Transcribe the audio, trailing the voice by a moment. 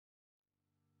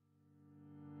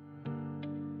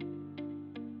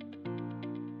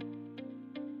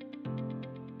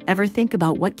Ever think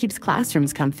about what keeps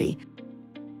classrooms comfy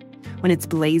when it's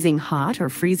blazing hot or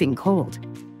freezing cold?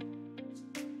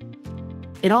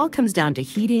 It all comes down to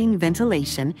heating,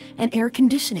 ventilation, and air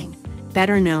conditioning,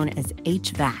 better known as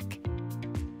HVAC.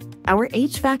 Our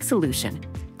HVAC solution,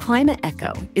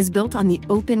 ClimaECO, is built on the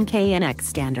open KNX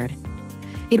standard.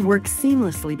 It works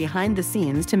seamlessly behind the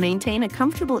scenes to maintain a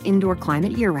comfortable indoor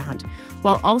climate year-round,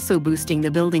 while also boosting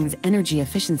the building's energy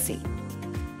efficiency.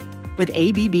 With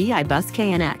ABB iBus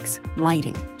KNX,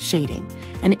 lighting, shading,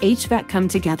 and HVAC come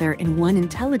together in one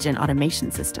intelligent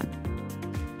automation system.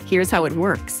 Here's how it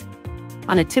works.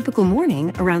 On a typical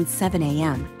morning around 7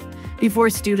 a.m., before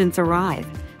students arrive,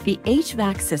 the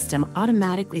HVAC system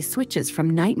automatically switches from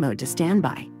night mode to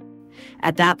standby.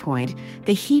 At that point,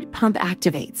 the heat pump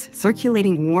activates,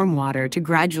 circulating warm water to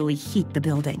gradually heat the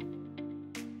building.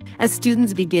 As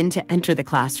students begin to enter the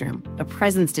classroom, a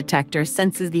presence detector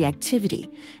senses the activity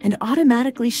and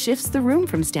automatically shifts the room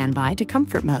from standby to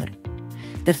comfort mode.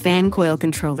 The fan coil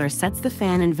controller sets the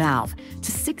fan and valve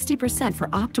to 60% for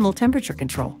optimal temperature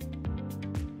control.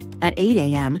 At 8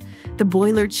 a.m., the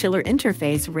boiler-chiller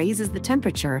interface raises the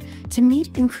temperature to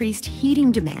meet increased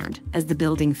heating demand as the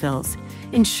building fills,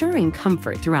 ensuring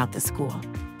comfort throughout the school.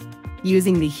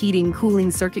 Using the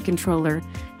heating-cooling circuit controller,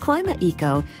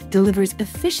 ClimaECO delivers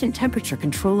efficient temperature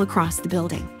control across the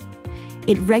building.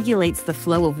 It regulates the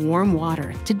flow of warm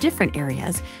water to different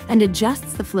areas and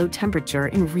adjusts the flow temperature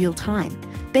in real time,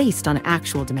 based on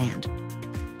actual demand.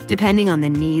 Depending on the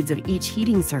needs of each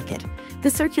heating circuit, the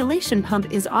circulation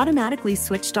pump is automatically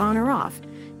switched on or off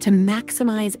to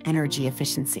maximize energy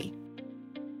efficiency.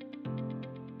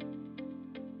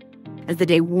 As the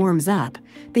day warms up,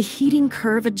 the heating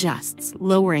curve adjusts,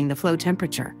 lowering the flow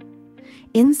temperature.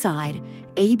 Inside,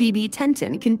 ABB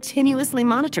Tenton continuously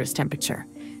monitors temperature,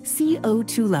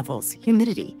 CO2 levels,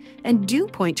 humidity, and dew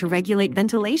point to regulate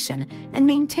ventilation and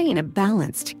maintain a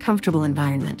balanced, comfortable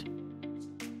environment.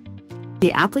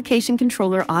 The application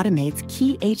controller automates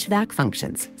key HVAC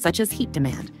functions such as heat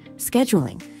demand,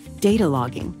 scheduling, data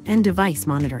logging, and device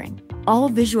monitoring, all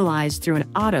visualized through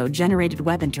an auto-generated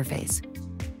web interface.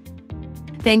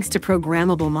 Thanks to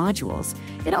programmable modules,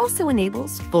 it also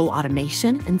enables full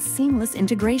automation and seamless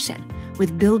integration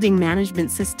with building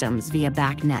management systems via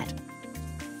BACnet.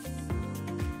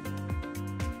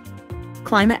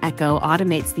 ClimaECO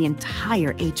automates the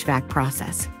entire HVAC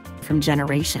process, from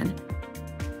generation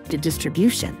to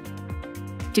distribution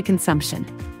to consumption,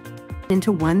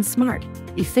 into one smart,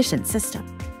 efficient system.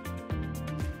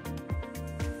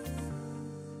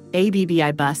 ABB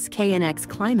iBus KNX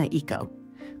ClimaECO.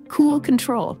 Cool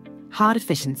control, hot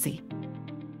efficiency.